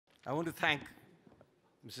I want to thank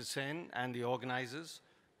Mrs. Sen and the organizers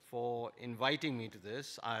for inviting me to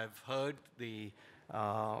this. I've heard the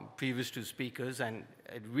previous two speakers, and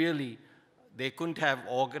it really, they couldn't have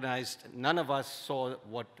organized, none of us saw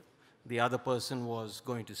what the other person was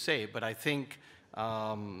going to say, but I think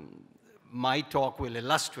my talk will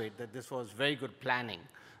illustrate that this was very good planning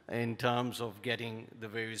in terms of getting the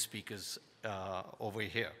various speakers over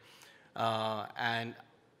here. And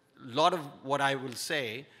a lot of what I will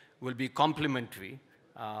say will be complementary,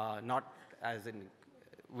 not as in,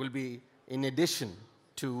 will be in addition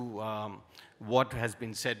to what has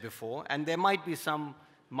been said before. And there might be some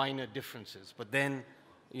minor differences, but then,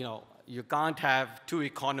 you know, you can't have two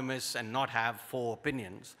economists and not have four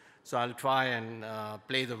opinions. So I'll try and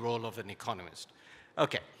play the role of an economist.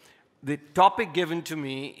 Okay, the topic given to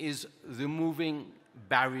me is removing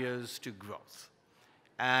barriers to growth.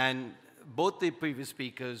 And both the previous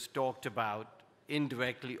speakers talked about,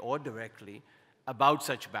 indirectly or directly, about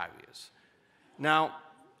such barriers. Now,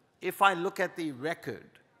 if I look at the record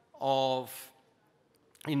of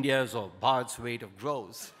India's or Bharat's rate of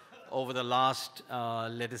growth over the last,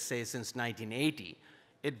 let us say, since 1980,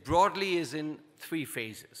 it broadly is in three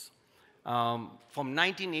phases. From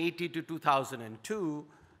 1980 to 2002,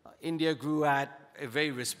 India grew at a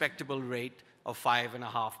very respectable rate of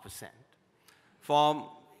 5.5%. From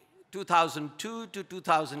 2002 to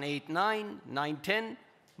 2008-9, 9-10,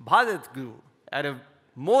 Bharat grew at a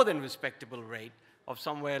more than respectable rate of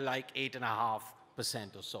somewhere like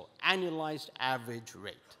 8.5% or so, annualized average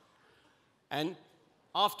rate. And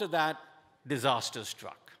after that, disaster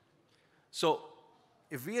struck. So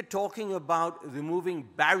if we are talking about removing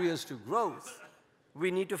barriers to growth,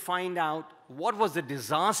 we need to find out what was the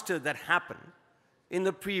disaster that happened in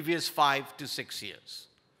the previous 5 to 6 years.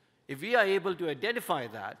 If we are able to identify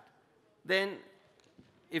that, then,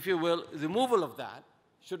 if you will, removal of that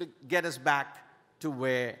should get us back to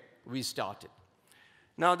where we started.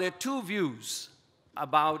 Now, there are two views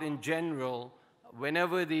about, in general,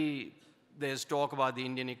 whenever there's talk about the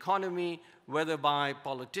Indian economy, whether by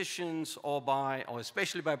politicians or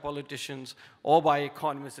especially by politicians or by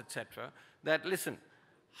economists, etc., that, listen,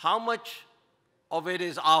 how much of it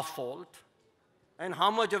is our fault and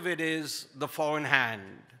how much of it is the foreign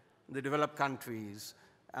hand, the developed countries,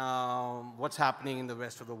 what's happening in the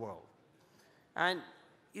rest of the world. And,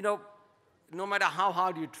 you know, no matter how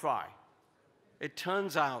hard you try, it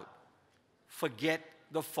turns out, forget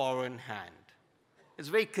the foreign hand. It's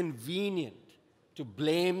very convenient to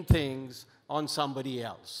blame things on somebody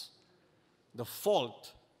else. The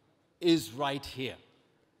fault is right here,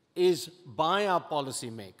 is by our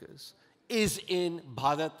policymakers, is in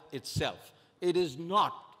Bharat itself. It is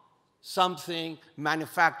not something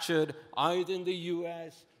manufactured either in the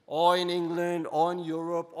US or in England or in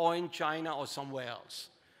Europe or in China or somewhere else.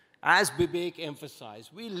 As Bibek emphasized,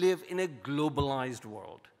 we live in a globalized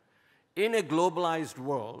world. In a globalized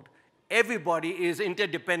world, everybody is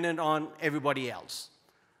interdependent on everybody else.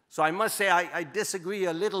 So I must say I disagree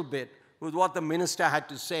a little bit with what the minister had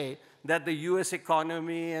to say, that the US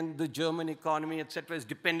economy and the German economy, etc., is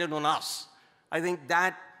dependent on us. I think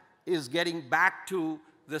that is getting back to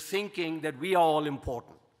the thinking that we are all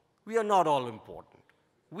important. We are not all important.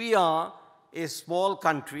 We are a small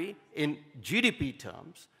country in GDP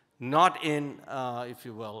terms, not in, if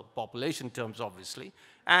you will, population terms, obviously.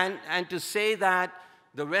 And to say that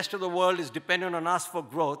the rest of the world is dependent on us for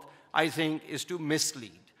growth, I think, is to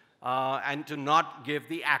mislead and to not give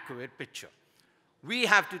the accurate picture. We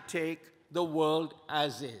have to take the world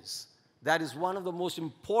as is. That is one of the most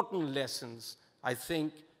important lessons, I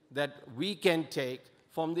think, that we can take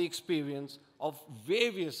from the experience of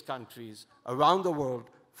various countries around the world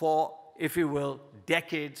for, if you will,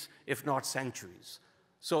 decades, if not centuries.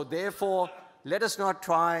 So therefore, let us not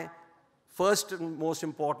try, first and most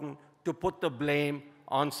important, to put the blame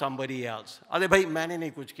on somebody else. अरे भाई मैंने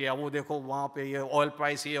नहीं कुछ किया, वो देखो वहाँ पे ये oil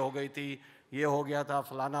price ये हो गई थी, ये हो गया था,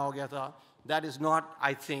 फलाना हो गया था. That is not,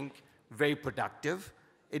 I think, very productive.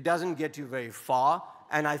 It doesn't get you very far,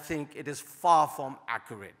 and I think it is far from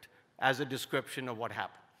accurate as a description of what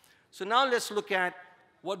happened. So now let's look at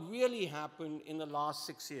what really happened in the last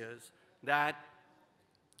 6 years that,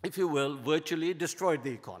 if you will, virtually destroyed the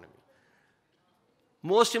economy.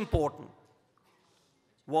 Most important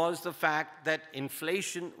was the fact that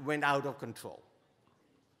inflation went out of control.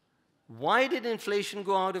 Why did inflation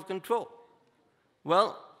go out of control?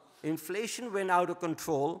 Well, inflation went out of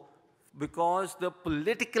control because the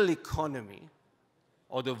political economy,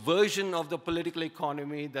 or the version of the political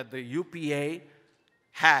economy that the UPA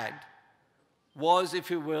had, was,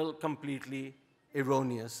 if you will, completely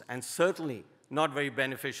erroneous and certainly not very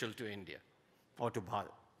beneficial to India or to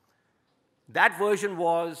Bharat. That version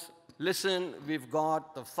was, listen, we've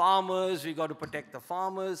got the farmers, we've got to protect the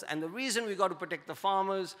farmers, and the reason we've got to protect the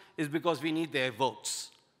farmers is because we need their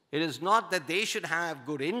votes. It is not that they should have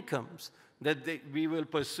good incomes that we will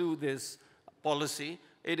pursue this policy.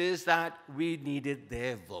 It is that we needed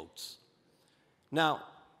their votes. Now,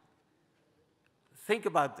 think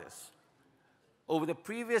about this. Over the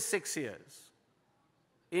previous 6 years,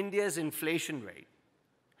 India's inflation rate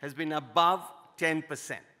has been above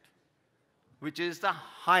 10%, which is the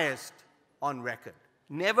highest on record.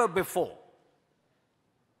 Never before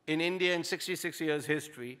in India in 66 years'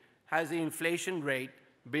 history has the inflation rate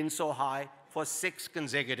been so high for 6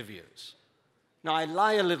 consecutive years. Now, I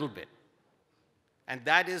lie a little bit, and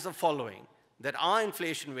that is the following, that our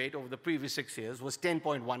inflation rate over the previous 6 years was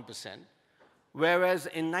 10.1%, whereas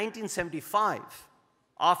in 1975,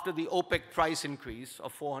 after the OPEC price increase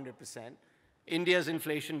of 400%, India's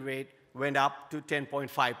inflation rate went up to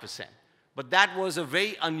 10.5%. But that was a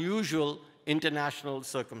very unusual international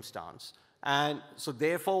circumstance. And so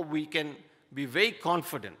therefore, we can be very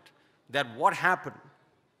confident that what happened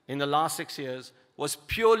in the last 6 years was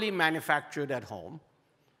purely manufactured at home.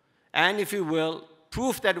 And if you will,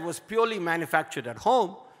 proof that it was purely manufactured at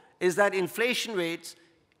home is that inflation rates,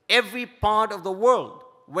 every part of the world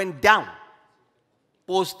went down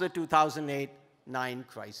post the 2008-9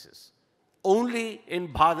 crisis. Only in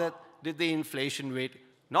Bharat did the inflation rate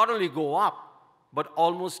not only go up, but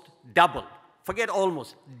almost doubled. Forget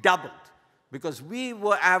almost, doubled. Because we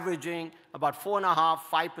were averaging about 4.5%,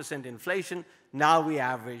 5% inflation. Now we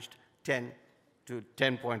averaged 10 to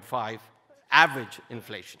 10.5 average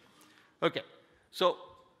inflation. Okay, so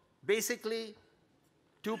basically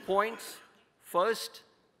 2 points. First,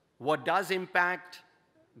 what does impact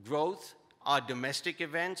growth are domestic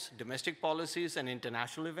events, domestic policies, and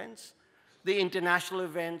international events. The international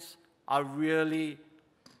events are really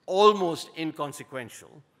almost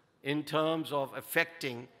inconsequential in terms of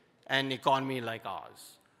affecting an economy like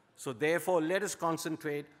ours. So therefore, let us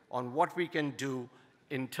concentrate on what we can do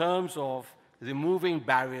in terms of removing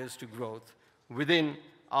barriers to growth within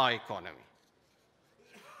our economy.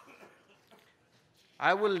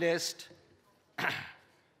 I will list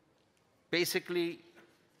basically,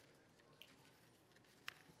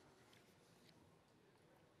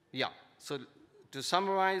 so to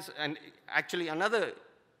summarize, and actually another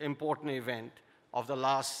important event of the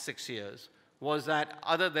last 6 years was that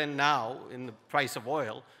other than now in the price of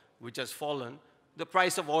oil, which has fallen, the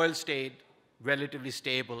price of oil stayed relatively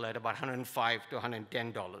stable at about $105 to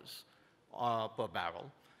 $110 per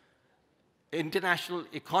barrel. International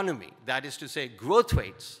economy, that is to say growth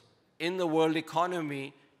rates in the world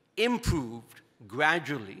economy improved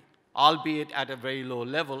gradually, albeit at a very low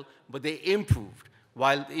level, but they improved.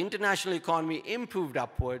 While the international economy improved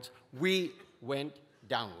upwards, we went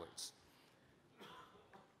downwards.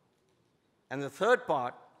 And the third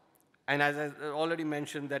part, and as I already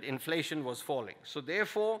mentioned, that inflation was falling. So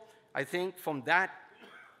therefore, I think from that,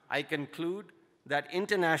 I conclude that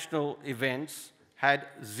international events had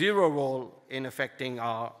zero role in affecting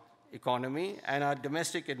our economy, and our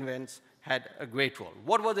domestic events had a great role.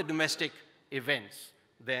 What were the domestic events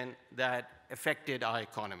then that affected our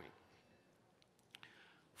economy?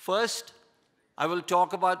 First, I will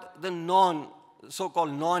talk about the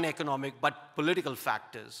so-called non-economic but political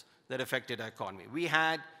factors that affected our economy. We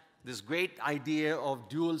had this great idea of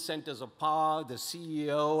dual centers of power, the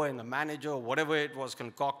CEO and the manager, or whatever it was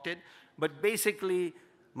concocted. But basically,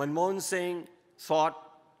 Manmohan Singh thought,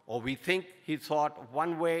 or we think he thought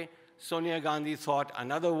one way, Sonia Gandhi thought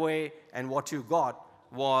another way, and what you got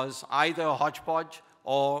was either a hodgepodge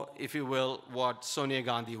or, if you will, what Sonia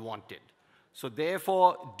Gandhi wanted. So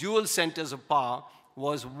therefore, dual centers of power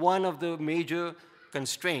was one of the major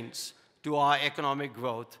constraints to our economic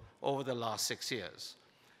growth over the last 6 years.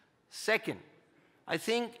 Second, I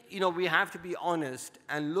think we have to be honest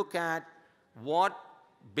and look at what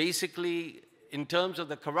basically, in terms of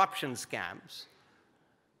the corruption scams,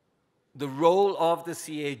 the role of the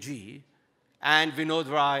CAG and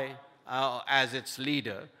Vinod Rai as its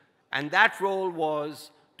leader, and that role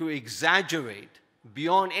was to exaggerate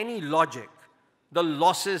beyond any logic the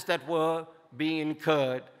losses that were being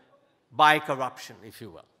incurred by corruption, if you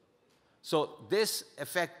will. So this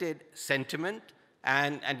affected sentiment,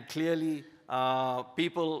 and clearly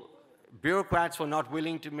bureaucrats were not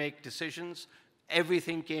willing to make decisions.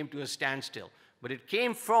 Everything came to a standstill. But it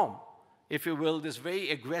came from, if you will, this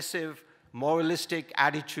very aggressive, moralistic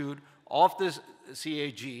attitude of the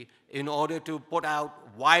CAG in order to put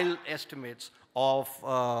out wild estimates of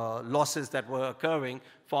losses that were occurring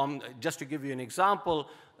from, just to give you an example,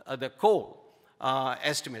 the coal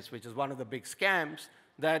estimates, which is one of the big scams.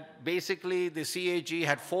 that basically the CAG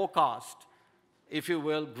had forecast, if you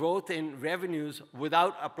will, growth in revenues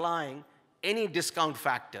without applying any discount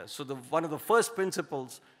factor. So one of the first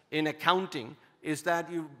principles in accounting is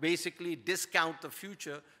that you basically discount the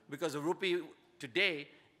future, because a rupee today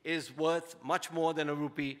is worth much more than a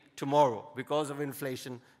rupee tomorrow because of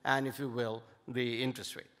inflation and, if you will, the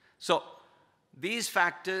interest rate. So these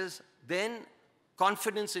factors, then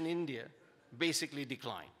confidence in India basically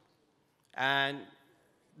declined. And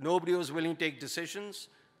nobody was willing to take decisions.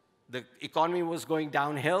 The economy was going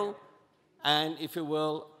downhill. And, if you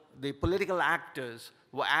will, the political actors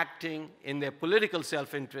were acting in their political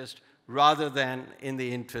self-interest rather than in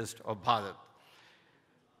the interest of Bharat.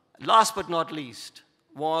 Last but not least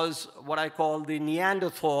was what I call the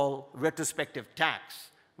Neanderthal retrospective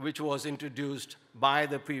tax, which was introduced by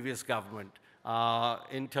the previous government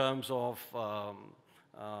in terms of,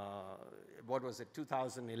 what was it,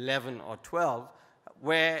 2011 or 12,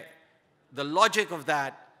 where the logic of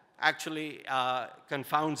that actually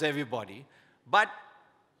confounds everybody. But,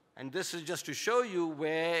 and this is just to show you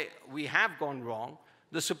where we have gone wrong,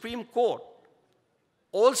 the Supreme Court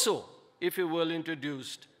also, if you will,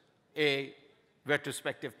 introduced a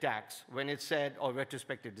retrospective tax when it said, or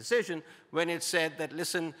retrospective decision, when it said that,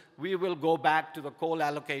 listen, we will go back to the coal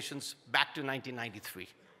allocations back to 1993.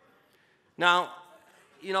 Now,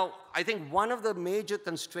 you know, I think one of the major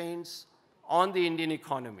constraints on the Indian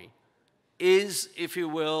economy is, if you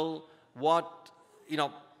will, what, you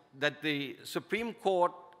know, that the Supreme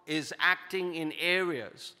Court is acting in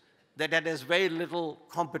areas that it has very little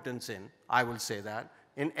competence in, I will say that,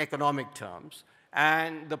 in economic terms.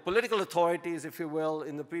 And the political authorities, if you will,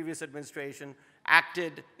 in the previous administration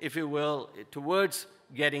acted, if you will, towards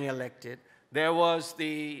getting elected. There was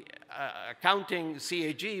the accounting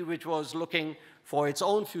CAG, which was looking for its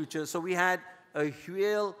own future. So we had a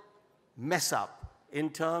real mess up in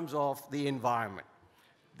terms of the environment.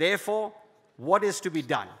 Therefore, what is to be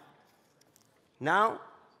done? Now,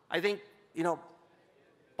 I think, you know,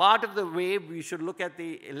 part of the way we should look at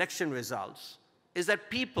the election results is that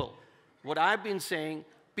people, what I've been saying,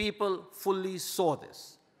 people fully saw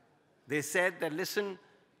this. They said that, listen,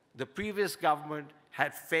 the previous government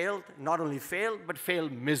had failed, not only failed, but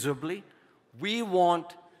failed miserably. We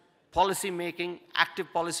want policy making,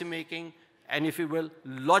 active policy making, and, if you will,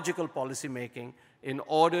 logical policy making in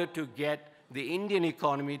order to get the Indian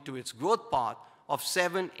economy to its growth path of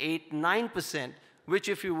 7, 8, 9%, which,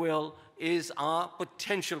 if you will, is our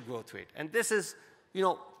potential growth rate. And this is, you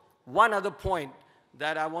know, one other point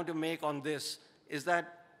that I want to make on this is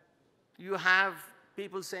that you have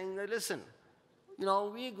people saying that, listen, you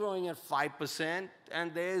know, we're growing at 5%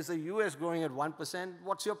 and there's the US growing at 1%.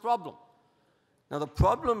 What's your problem? Now, the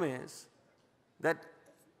problem is that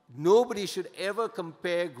nobody should ever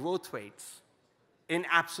compare growth rates in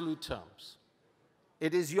absolute terms.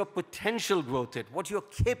 It is your potential growth rate, what you're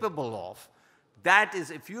capable of. That is,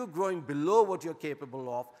 if you're growing below what you're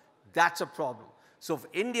capable of, that's a problem. So if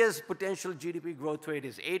India's potential GDP growth rate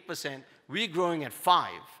is 8%, we're growing at 5%.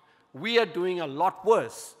 We are doing a lot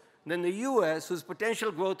worse than the US, whose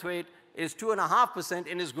potential growth rate is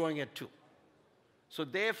 2.5% and is growing at 2%. So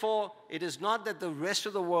therefore, it is not that the rest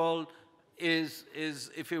of the world is,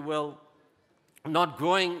 if you will, not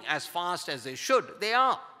growing as fast as they should. They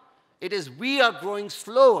are. It is we are growing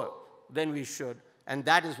slower than we should, and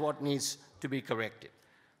that is what needs to be corrected.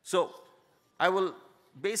 So I will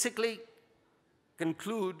basically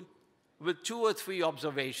conclude with 2 or 3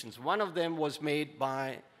 observations. One of them was made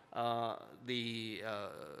by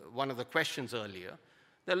one of the questions earlier,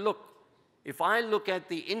 that look, if I look at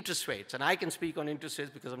the interest rates, and I can speak on interest rates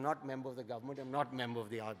because I'm not a member of the government, I'm not a member of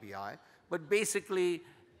the RBI, but basically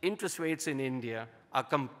interest rates in India are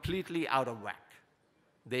completely out of whack.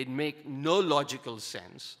 They make no logical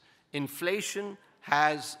sense. Inflation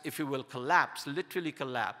has, if you will, collapsed, literally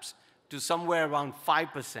collapsed, to somewhere around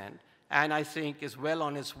 5%, and I think is well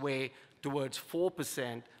on its way towards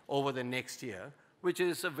 4% over the next year, which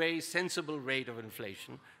is a very sensible rate of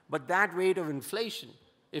inflation. But that rate of inflation,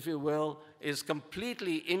 if you will, is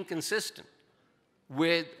completely inconsistent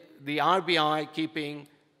with the RBI keeping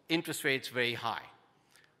interest rates very high.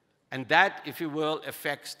 And that, if you will,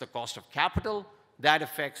 affects the cost of capital, that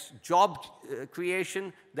affects job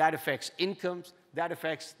creation, that affects incomes, that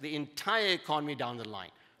affects the entire economy down the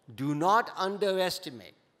line. Do not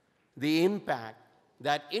underestimate the impact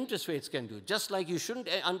that interest rates can do, just like you shouldn't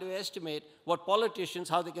underestimate what politicians,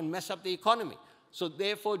 how they can mess up the economy. So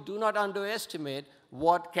therefore, do not underestimate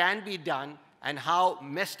what can be done and how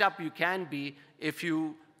messed up you can be if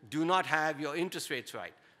you do not have your interest rates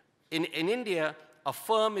right. In India, a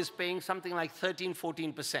firm is paying something like 13,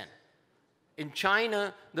 14%. In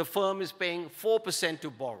China, the firm is paying 4% to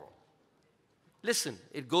borrow. Listen,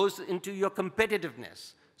 it goes into your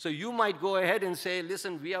competitiveness. So you might go ahead and say,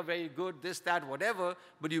 listen, we are very good, this, that, whatever,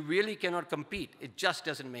 but you really cannot compete. It just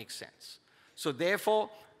doesn't make sense. So therefore,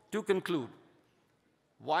 to conclude,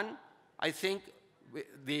 one, I think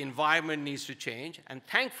the environment needs to change, and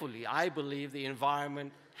thankfully, I believe the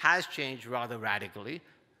environment has changed rather radically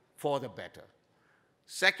for the better.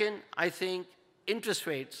 Second, I think interest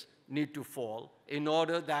rates need to fall in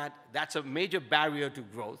order that's a major barrier to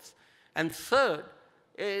growth. And third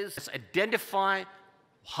is identify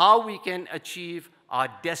how we can achieve our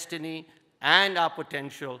destiny and our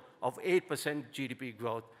potential of 8% GDP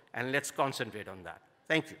growth, and let's concentrate on that.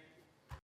 Thank you.